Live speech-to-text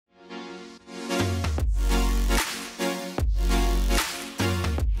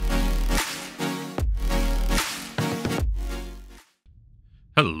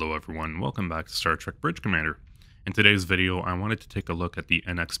Hello everyone, welcome back to Star Trek Bridge Commander. In today's video, I wanted to take a look at the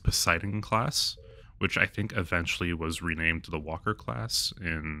NX Poseidon class, which I think eventually was renamed to the Walker class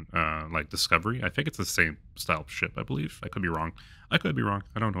in like Discovery. I think it's the same style of ship, I believe. I could be wrong. I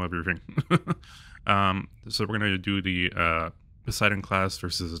don't know everything. So we're going to do the Poseidon class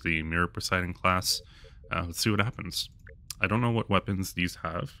versus the Mirror Poseidon class. Let's see what happens. I don't know what weapons these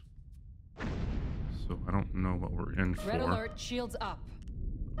have, so I don't know what we're in for. Red alert, shields up.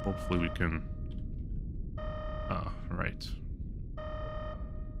 Hopefully we can... right.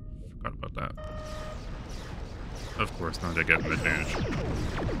 Forgot about that. Of course, now they get an advantage.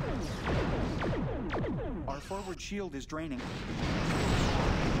 Our forward shield is draining.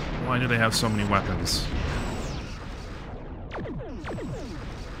 Why do they have so many weapons?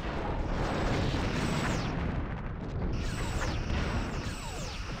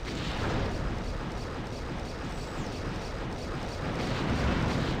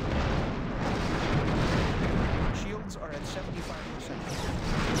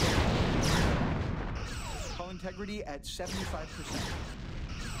 Integrity at 75%.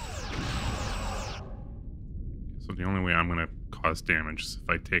 So the only way I'm going to cause damage is if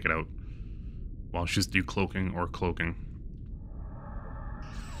I take it out while she's decloaking or cloaking.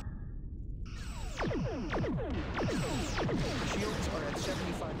 Shields are at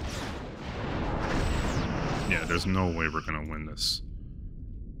 75%. Yeah, there's no way we're going to win this.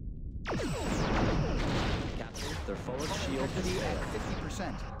 Captain, their forward shield Integrity at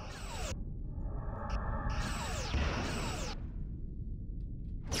 50%.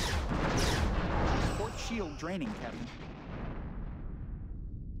 Shield draining, Captain.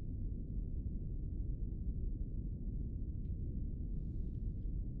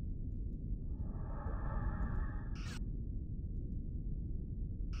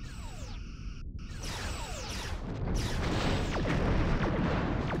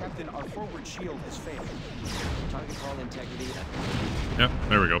 Captain, our forward shield has failed. Target call integrity at... Yep,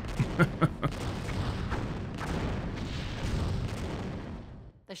 there we go.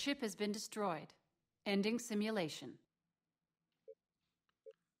 The ship has been destroyed. Ending simulation.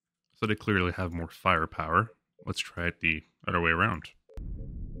 So they clearly have more firepower. Let's try it the other way around.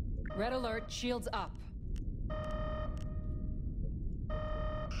 Red alert, shields up.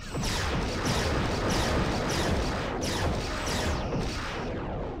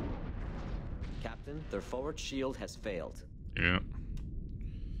 Captain, their forward shield has failed. Yeah.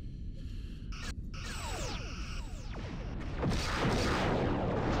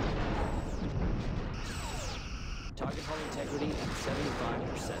 Target hull integrity at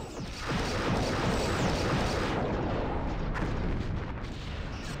 75%.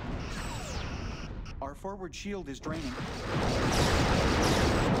 Our forward shield is draining.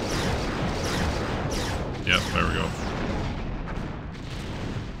 Yep, there we go.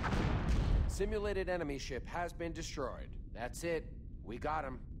 Simulated enemy ship has been destroyed. That's it. We got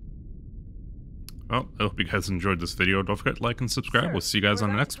him. Well, I hope you guys enjoyed this video. Don't forget to like and subscribe. We'll see you guys on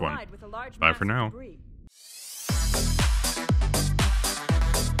the next one. Bye for now.